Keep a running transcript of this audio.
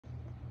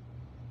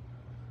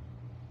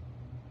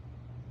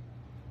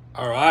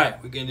All right,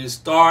 we're going to do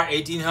STAAR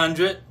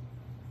 1800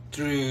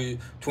 through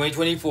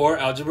 2024,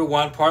 Algebra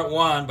 1, Part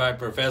 1 by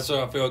Professor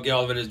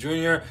Alvarez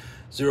Jr.,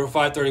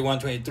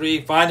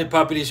 053123. Find the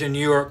population of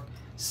New York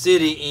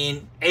City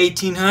in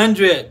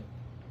 1800.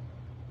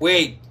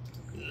 Wait,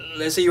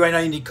 let's say right now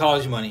you need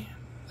college money.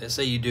 Let's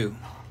say you do.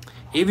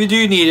 If you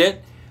do need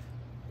it,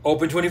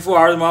 open 24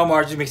 hours, mile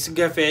margins, Mexican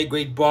cafe,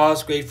 great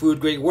boss, great food,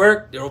 great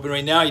work. They're open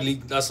right now. You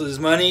leave lots of this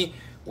money,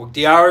 work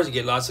the hours, you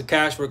get lots of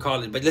cash for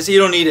college. But let's say you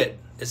don't need it.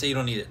 Let's say you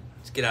don't need it.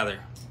 Let's get out of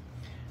there.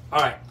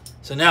 All right.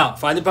 So now,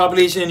 find the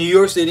population in New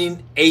York City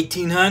in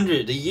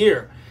 1800, the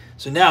year.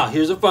 So now,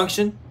 here's a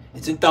function.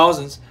 It's in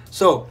thousands.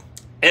 So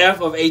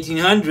f of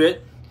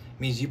 1800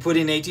 means you put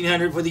in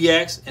 1800 for the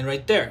x, and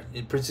right there,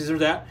 in parentheses of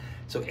that.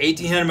 So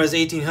 1800 minus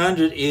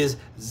 1800 is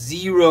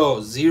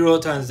 0. 0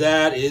 times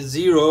that is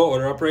 0,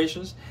 order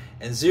operations.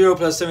 And 0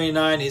 plus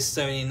 79 is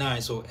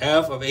 79. So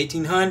f of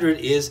 1800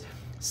 is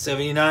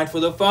 79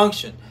 for the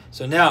function.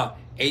 So now,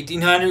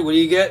 1800, what do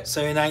you get?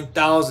 79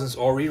 thousandths,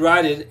 or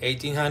rewrite it.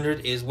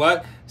 1800 is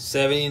what?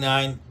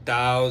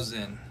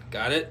 79,000.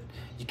 Got it?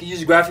 You can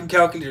use a graphing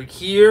calculator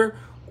here,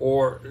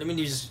 or let me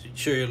just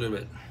show you a little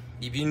bit.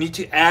 If you need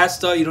to add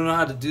stuff, you don't know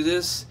how to do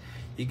this,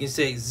 you can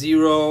say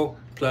 0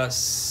 plus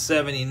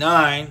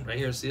 79, right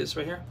here, see this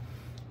right here?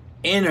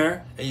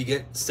 Enter, and you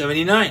get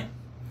 79.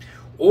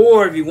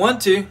 Or if you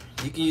want to,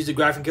 you can use the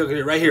graphing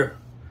calculator right here.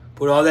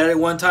 Put all that at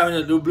one time in a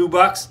little blue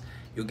box,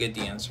 you'll get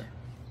the answer.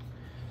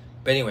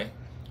 But anyway,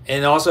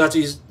 and also after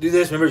you do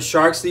this, remember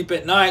sharks sleep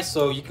at night,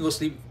 so you can go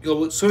sleep,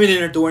 go swimming in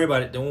there, don't worry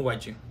about it, they won't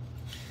bite you.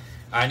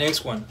 All right,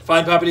 next one.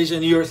 Find population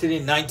of New York City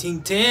in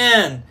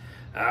 1910.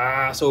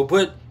 So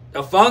put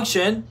a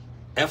function,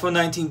 f of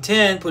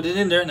 1910, put it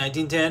in there,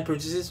 1910,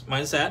 parentheses,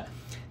 minus that.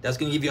 That's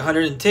going to give you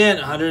 110.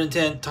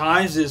 110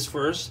 times this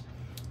first.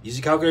 Use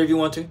your calculator if you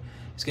want to.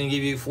 It's going to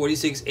give you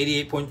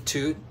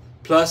 4688.2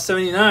 plus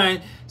 79.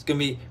 It's going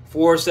to be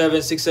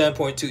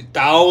 4767.2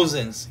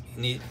 thousandths.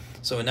 You need.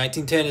 So in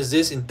 1910 is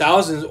this in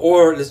thousands,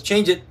 or let's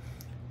change it.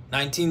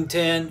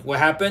 1910, what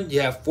happened?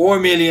 You have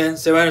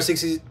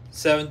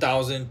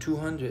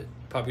 4,767,200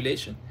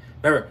 population.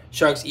 Remember,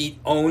 sharks eat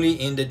only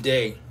in the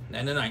day,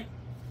 not the night.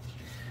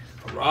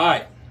 All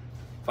right.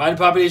 Find the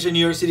population of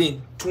New York City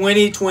in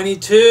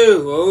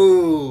 2022.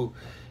 Oh.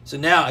 So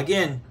now,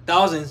 again,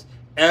 thousands.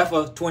 F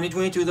of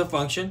 2022, the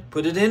function.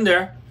 Put it in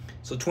there.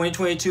 So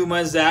 2022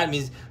 minus that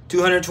means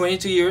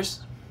 222 years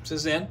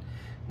since then.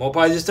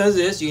 Multiply this times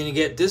this, you're going to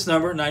get this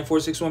number,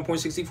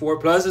 9461.64,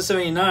 plus the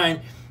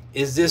 79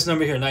 is this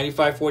number here,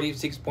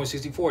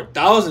 9546.64.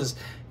 Thousands.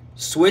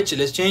 Switch it.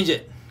 Let's change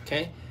it.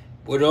 Okay.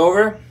 Put it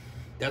over.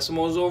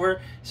 Decimals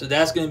over. So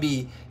that's going to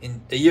be, in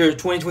the year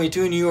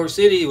 2022, New York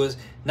City, it was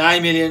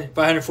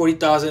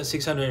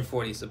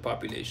 9,540,640 is the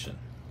population.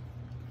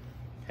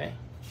 Okay.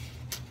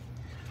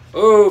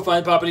 Oh,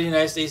 find the population of the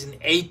United States in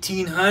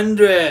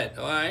 1800.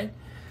 All right.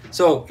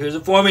 So here's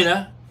a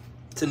formula.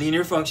 It's a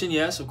linear function.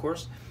 Yes, of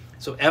course.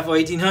 So f of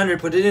 1800,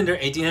 put it in there.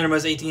 1800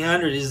 minus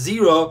 1800 is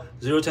 0.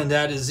 0 times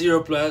that is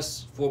 0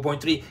 plus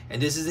 4.3.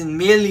 And this is in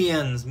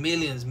millions,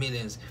 millions,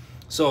 millions.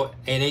 So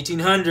in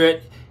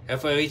 1800,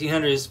 f of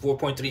 1800 is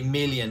 4.3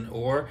 million.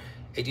 Or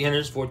 1800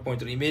 is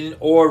 4.3 million.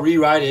 Or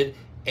rewrite it,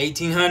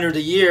 1800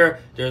 a year,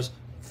 there's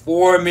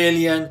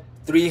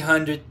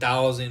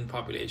 4,300,000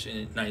 population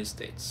in the United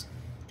States.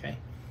 Okay.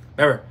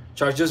 Remember,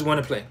 Charles just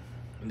want to play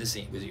in the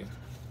scene with you.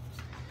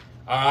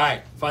 All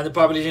right. Find the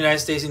population of the United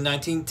States in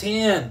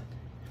 1910.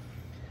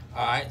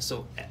 All right,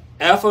 so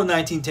f of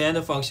 1910,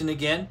 the function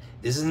again,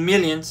 this is in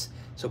millions.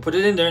 So put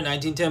it in there,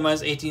 1910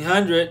 minus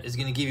 1800 is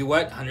going to give you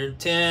what?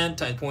 110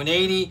 times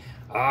 0.80.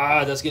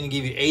 That's going to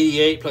give you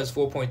 88 plus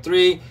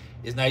 4.3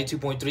 is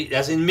 92.3.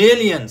 That's in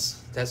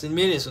millions. That's in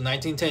millions. So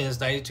 1910 is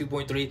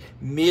 92.3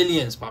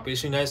 millions.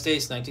 Population of the United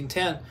States,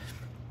 1910.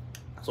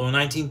 So in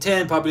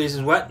 1910, population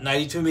is what?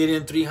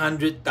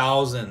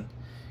 92,300,000.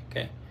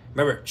 Okay.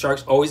 Remember,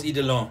 sharks always eat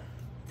alone.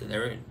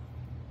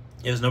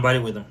 There's nobody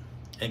with them.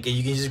 Okay,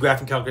 you can use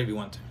graphing calculator if you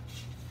want to.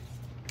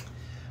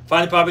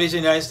 Find the population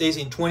of the United States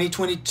in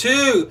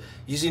 2022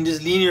 using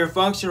this linear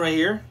function right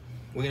here.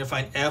 We're going to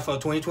find f of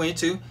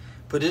 2022.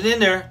 Put it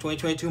in there.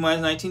 2022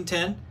 minus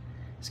 1910.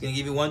 It's going to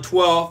give you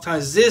 112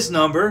 times this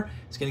number.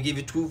 It's going to give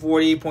you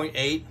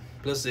 248.8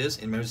 plus this.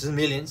 And remember, this is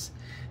millions.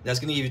 That's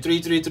going to give you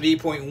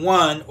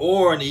 333.1.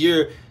 Or in the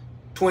year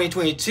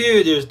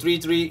 2022, there's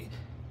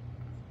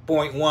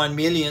 33.1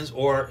 millions.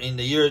 Or in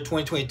the year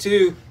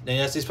 2022, the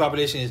United States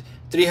population is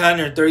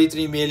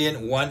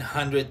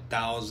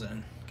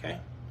 333,100,000. Okay,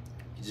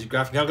 use your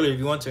graphing calculator if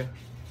you want to.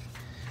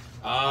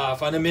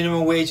 Find the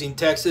minimum wage in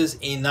Texas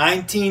in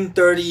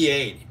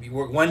 1938. If you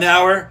work 1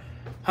 hour,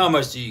 how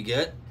much do you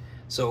get?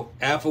 So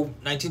f of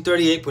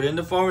 1938, put it in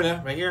the formula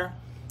right here.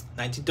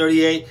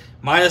 1938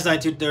 minus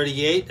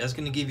 1938, that's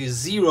going to give you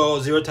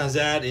 0. 0 times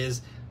that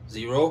is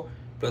 0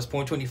 plus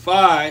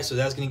 0.25, so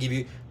that's going to give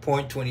you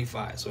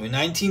 0.25. So in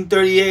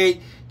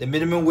 1938, the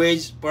minimum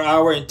wage per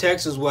hour in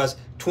Texas was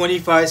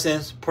 25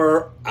 cents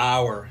per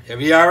hour.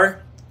 Every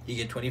hour, you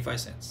get 25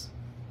 cents.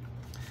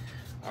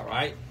 All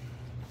right.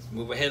 Let's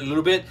move ahead a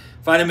little bit.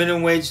 Find the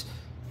minimum wage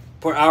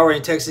per hour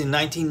in Texas in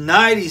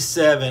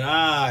 1997.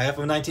 F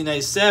of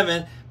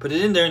 1997, put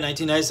it in there.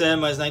 1997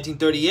 minus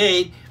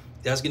 1938.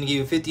 That's going to give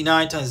you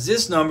 59 times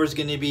this number is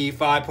going to be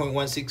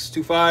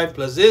 5.1625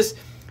 plus this.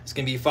 It's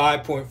going to be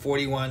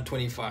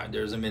 5.4125.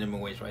 There's a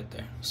minimum wage right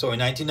there. So in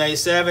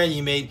 1997,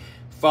 you made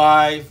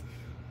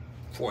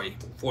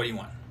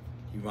 5.41.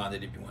 You round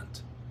it if you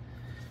want.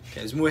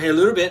 Okay, let's move ahead a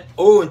little bit.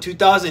 Oh, in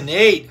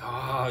 2008,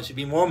 it should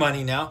be more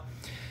money now.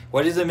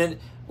 What is the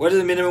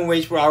minimum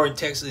wage per hour in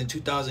Texas in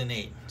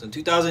 2008? So in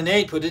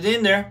 2008, put it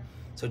in there.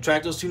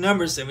 Subtract those two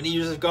numbers. 70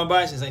 years have gone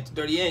by since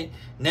 1938.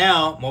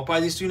 Now, multiply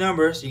these two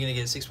numbers. You're going to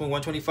get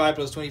 6.125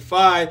 plus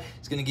 25.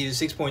 It's going to give you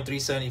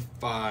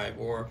 6.375.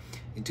 Or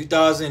in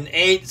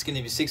 2008, it's going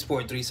to be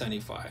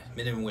 6.375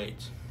 minimum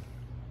wage.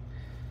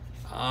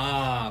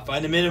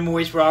 Find the minimum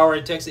wage per hour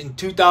in Texas in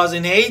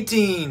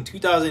 2018.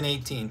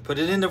 2018. Put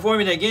it in the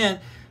formula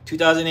again.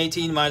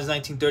 2018 minus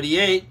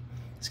 1938.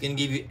 It's going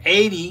to give you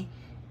 80.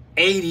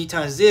 80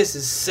 times this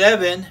is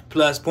 7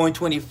 plus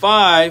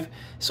 0.25.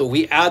 So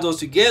we add those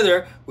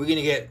together, we're going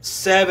to get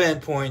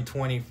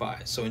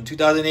 7.25. So in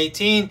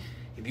 2018,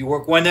 if you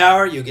work 1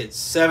 hour, you'll get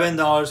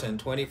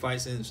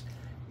 $7.25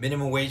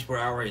 minimum wage per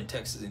hour in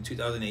Texas in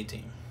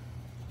 2018.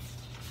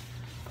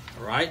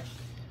 All right.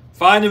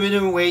 Find the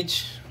minimum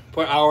wage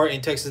per hour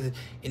in Texas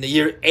in the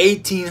year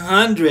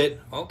 1800.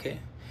 Okay.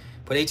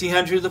 Put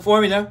 1800 in the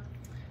formula.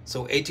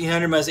 So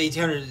 1800 minus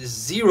 1800 is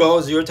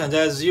 0. 0 times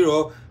that is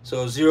 0.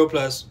 So 0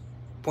 plus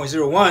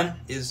 0.01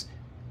 is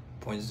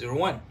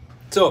 0.01.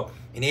 So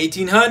in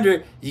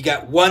 1800, you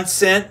got 1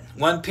 cent,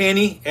 1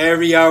 penny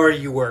every hour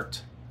you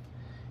worked.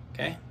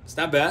 Okay, it's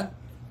not bad.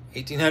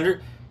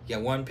 1800, you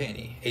got 1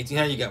 penny.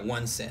 1800, you got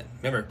 1 cent.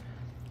 Remember,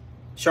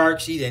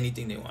 sharks eat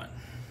anything they want.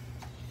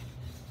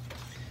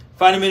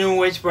 Find the minimum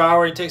wage per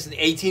hour in Texas in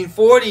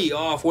 1840.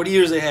 40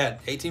 years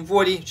ahead.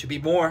 1840 should be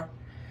more.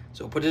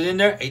 So put it in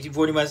there.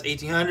 1840 minus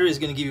 1800 is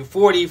going to give you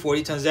 40.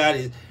 40 times that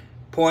is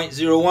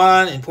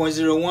 0.01 and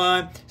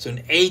 0.01. So in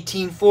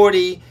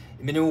 1840,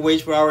 the minimum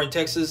wage per hour in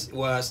Texas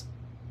was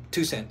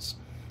 2 cents.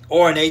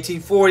 Or in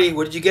 1840,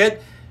 what did you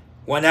get?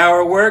 1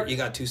 hour work, you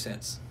got 2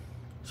 cents.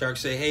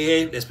 Sharks say,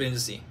 hey, let's put in the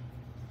sea.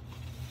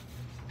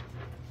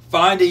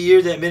 Find the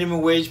year that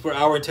minimum wage per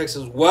hour in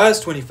Texas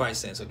was 25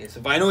 cents. Okay, so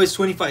if I know it's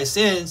 25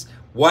 cents,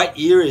 what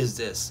year is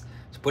this?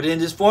 So put it in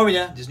this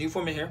formula, this new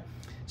formula here.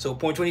 So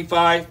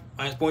 0.25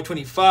 minus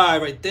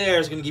 0.25 right there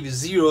is going to give you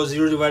 0.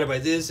 0 divided by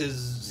this is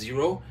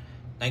 0.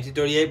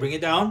 1938, bring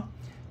it down.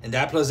 And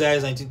that plus that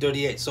is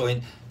 1938. So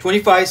in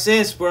 25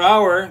 cents per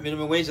hour,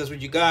 minimum wage, that's what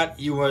you got.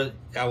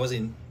 That was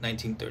in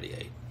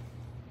 1938.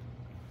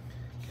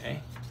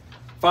 Okay.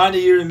 Find the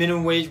year the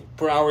minimum wage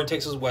per hour in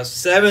Texas was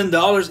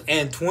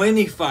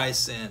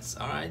 $7.25.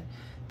 All right.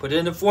 Put it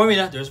in the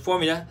formula. There's a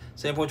formula.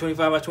 7.25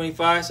 minus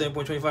 25.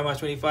 7.25 minus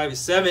 25 is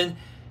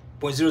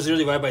 7.00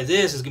 divided by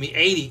this is going to be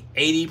 80.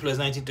 80 plus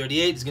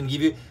 1938 is going to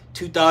give you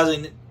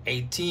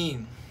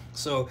 2018.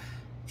 So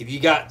if you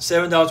got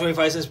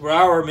 $7.25 per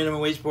hour,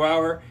 minimum wage per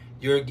hour,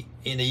 you're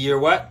in the year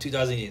what?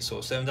 2018. So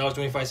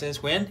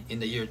 $7.25 when? In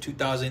the year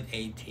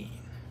 2018.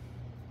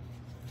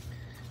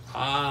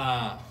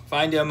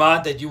 Find the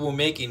amount that you will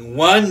make in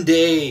 1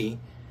 day.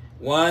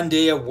 1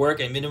 day of work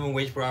at minimum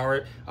wage per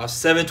hour of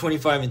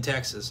 $7.25 in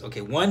Texas.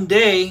 Okay, 1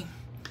 day,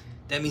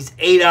 that means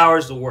 8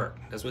 hours of work.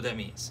 That's what that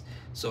means.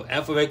 So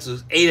f of x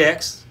is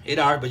 8x, 8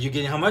 hours, but you're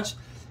getting how much?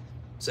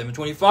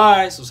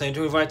 725. So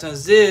 725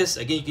 times this,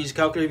 again, you can just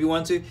calculate if you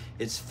want to.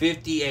 It's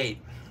 58.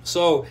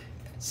 So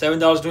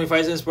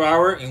 $7.25 per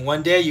hour in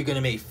 1 day, you're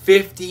gonna make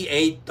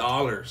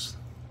 $58.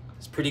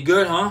 It's pretty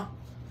good, huh?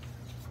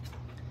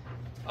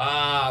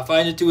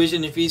 Find the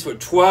tuition and fees for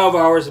 12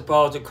 hours at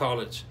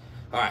College.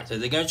 All right, so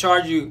they're gonna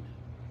charge you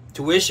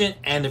tuition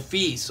and the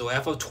fees. So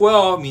f of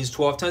 12 means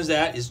 12 times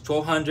that is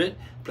 1,200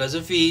 plus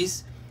the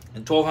fees,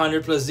 and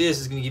 1,200 plus this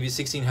is gonna give you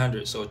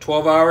 1,600. So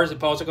 12 hours at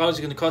College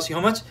is gonna cost you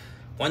how much?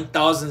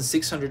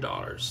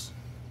 $1,600.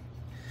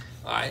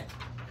 All right.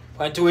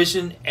 Find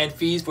tuition and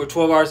fees for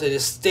 12 hours at a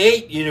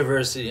state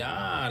university.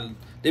 They're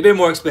a bit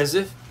more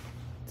expensive.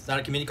 It's not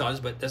a community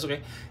college, but that's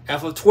okay.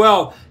 F of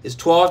 12 is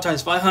 12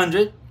 times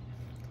 500.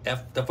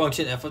 The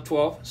function f of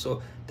 12.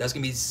 So that's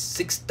going to be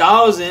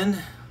 6,000.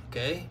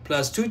 Okay.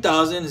 Plus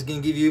 2,000 is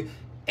going to give you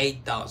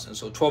 8,000.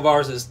 So 12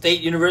 hours at a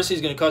state university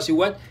is going to cost you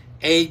what?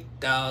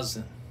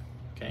 8,000.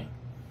 Okay.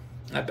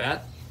 Not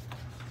bad.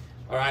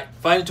 All right,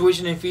 find the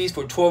tuition and fees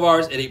for 12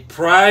 hours at a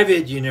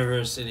private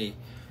university.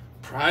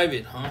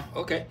 Private, huh?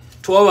 Okay,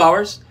 12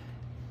 hours.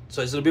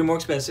 So it's a little bit more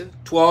expensive.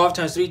 12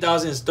 times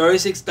 3,000 is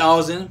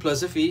 36,000 plus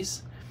the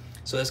fees.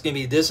 So that's going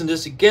to be this and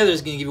this together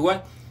is going to give you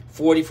what?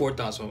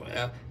 44,000.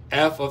 So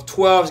f of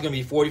 12 is going to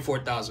be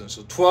 44,000.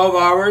 So 12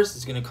 hours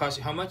is going to cost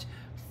you how much?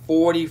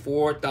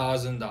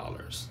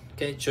 $44,000.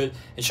 Okay,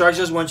 and Sharks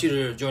just want you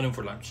to join them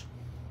for lunch.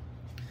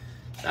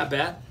 Not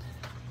bad.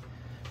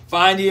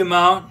 Find the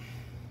amount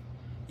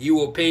you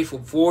will pay for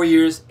 4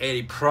 years at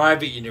a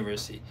private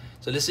university.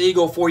 So let's say you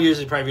go 4 years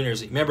at a private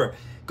university. Remember,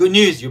 good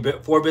news, your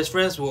 4 best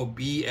friends will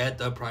be at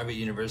the private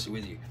university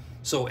with you.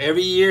 So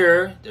every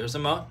year, there's the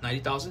amount,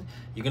 90,000.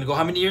 You're going to go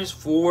how many years?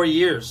 4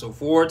 years. So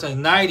 4 times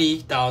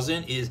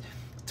 90,000 is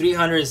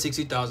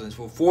 360,000.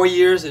 For 4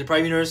 years at a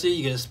private university,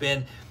 you're going to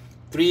spend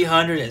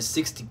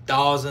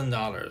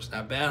 $360,000.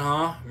 Not bad,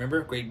 huh?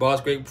 Remember, great boss,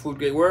 great food,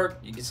 great work.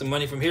 You get some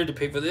money from here to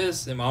pay for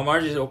this. And my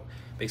margins,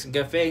 Mexican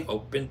Cafe,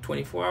 open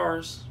 24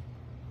 hours.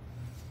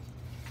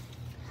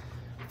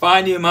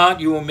 Find the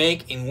amount you will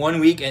make in 1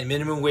 week at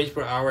minimum wage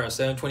per hour of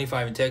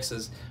 $7.25 in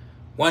Texas.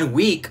 1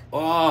 week.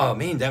 Oh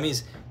man, that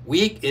means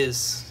week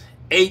is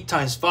 8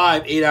 times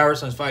 5. 8 hours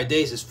times 5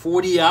 days is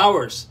 40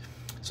 hours.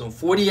 So in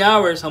 40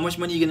 hours, how much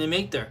money are you gonna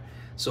make there?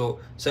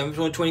 So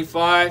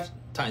 $7.25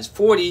 times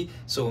 40.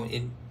 So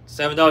in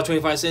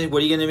 $7.25,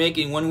 what are you gonna make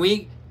in 1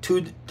 week?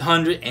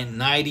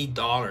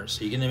 $290.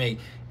 So you're gonna make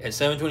at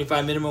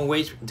 $7.25 minimum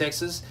wage in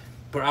Texas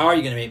per hour.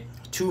 You're gonna make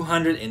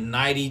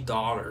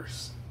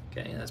 $290.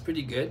 Okay, that's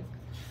pretty good.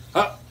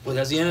 Oh, well,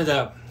 that's the end of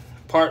that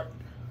part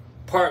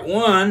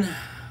 1.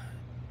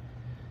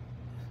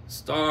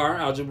 STAAR,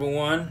 Algebra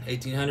 1,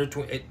 1800,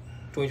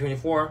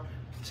 2024.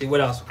 See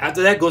what else.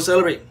 After that, go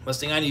celebrate. What's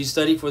the thing I need to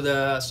study for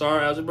the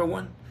STAAR Algebra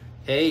 1?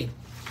 Hey.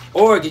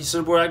 Or get your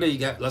surfboard out there. You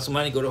got lots of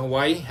money. Go to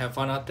Hawaii. Have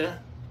fun out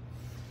there.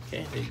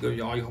 Okay, there you go.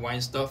 All your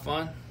Hawaiian stuff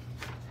on.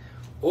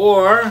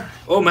 Or,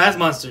 oh, math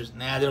monsters.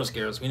 Nah, they don't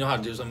scare us. We know how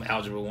to do some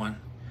Algebra 1.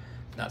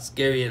 Not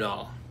scary at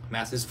all.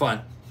 Math is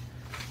fun.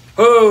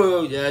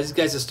 Oh, yeah, these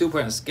guys are still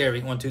kind of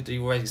scary. 1, 2, 3,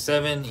 4, 5, 6,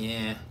 7.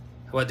 Yeah.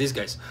 How about these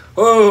guys?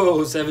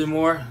 Oh, 7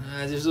 more.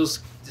 They're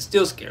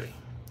still scary.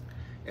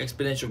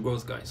 Exponential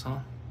growth guys, huh?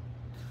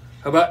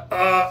 How about,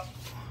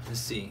 let's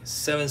see.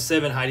 7,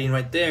 7 hiding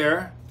right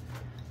there.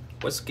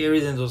 What's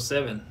scarier than those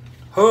 7?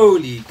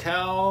 Holy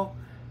cow.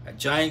 A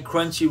giant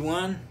crunchy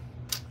 1.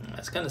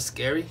 That's kind of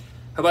scary.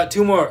 How about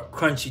 2 more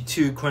crunchy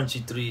 2,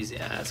 crunchy 3s?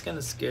 Yeah, that's kind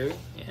of scary.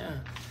 Yeah,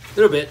 a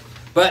little bit.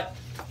 But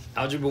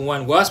Algebra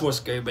 1 was more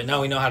scary, but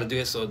now we know how to do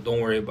it, so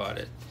don't worry about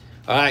it.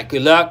 All right,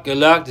 good luck, good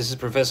luck. This is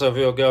Professor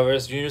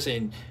Alvarez Jr.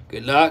 saying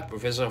good luck.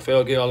 Professor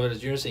Alvarez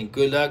Jr. saying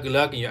good luck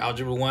in your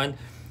Algebra 1,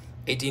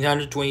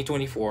 1800,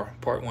 2024,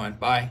 part 1.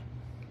 Bye.